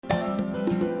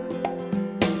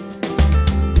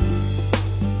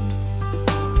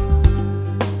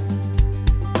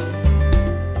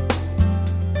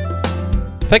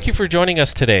Thank you for joining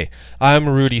us today. I'm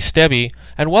Rudy Stebbe,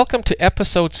 and welcome to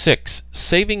Episode 6,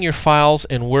 Saving Your Files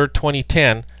in Word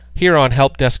 2010, here on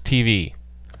Help Desk TV.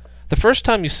 The first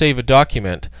time you save a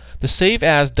document, the Save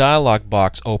As dialog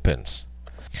box opens.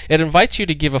 It invites you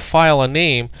to give a file a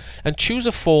name and choose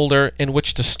a folder in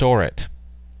which to store it.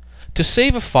 To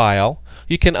save a file,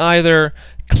 you can either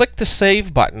click the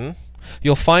Save button,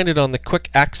 you'll find it on the Quick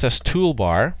Access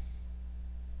toolbar,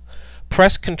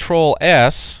 press Ctrl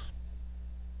S,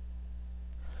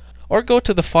 or go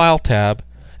to the File tab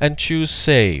and choose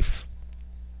Save.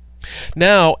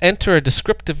 Now enter a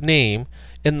descriptive name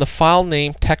in the File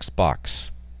Name text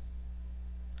box.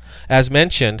 As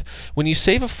mentioned, when you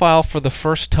save a file for the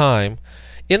first time,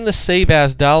 in the Save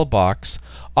As dialog box,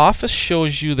 Office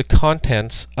shows you the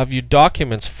contents of your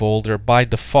Documents folder by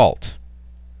default.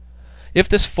 If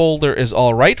this folder is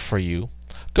alright for you,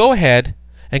 go ahead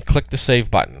and click the Save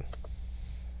button.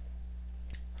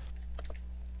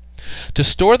 To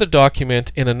store the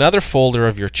document in another folder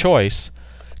of your choice,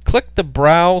 click the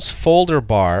Browse Folder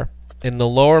bar in the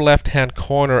lower left-hand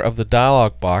corner of the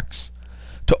dialog box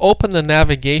to open the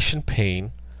navigation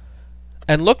pane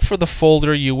and look for the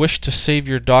folder you wish to save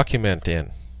your document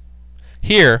in.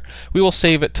 Here, we will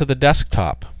save it to the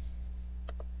desktop.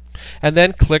 And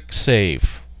then click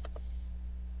Save.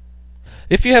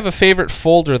 If you have a favorite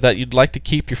folder that you'd like to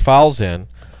keep your files in,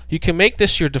 you can make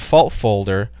this your default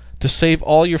folder to save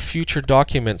all your future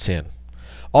documents in.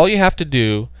 All you have to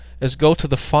do is go to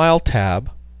the File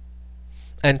tab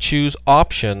and choose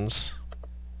Options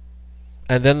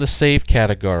and then the Save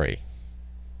category.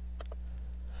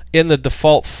 In the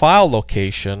default file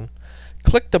location,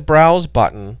 click the Browse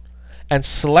button and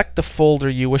select the folder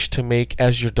you wish to make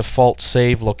as your default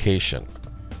save location.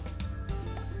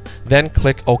 Then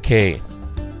click OK.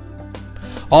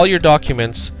 All your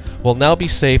documents will now be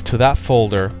saved to that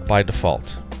folder by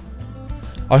default.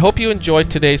 I hope you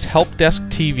enjoyed today's Help Desk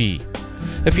TV.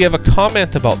 If you have a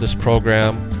comment about this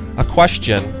program, a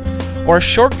question, or a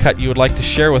shortcut you would like to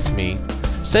share with me,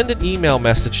 send an email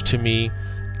message to me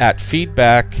at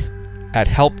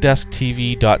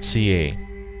feedback@helpdesktv.ca.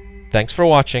 Thanks for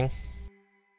watching.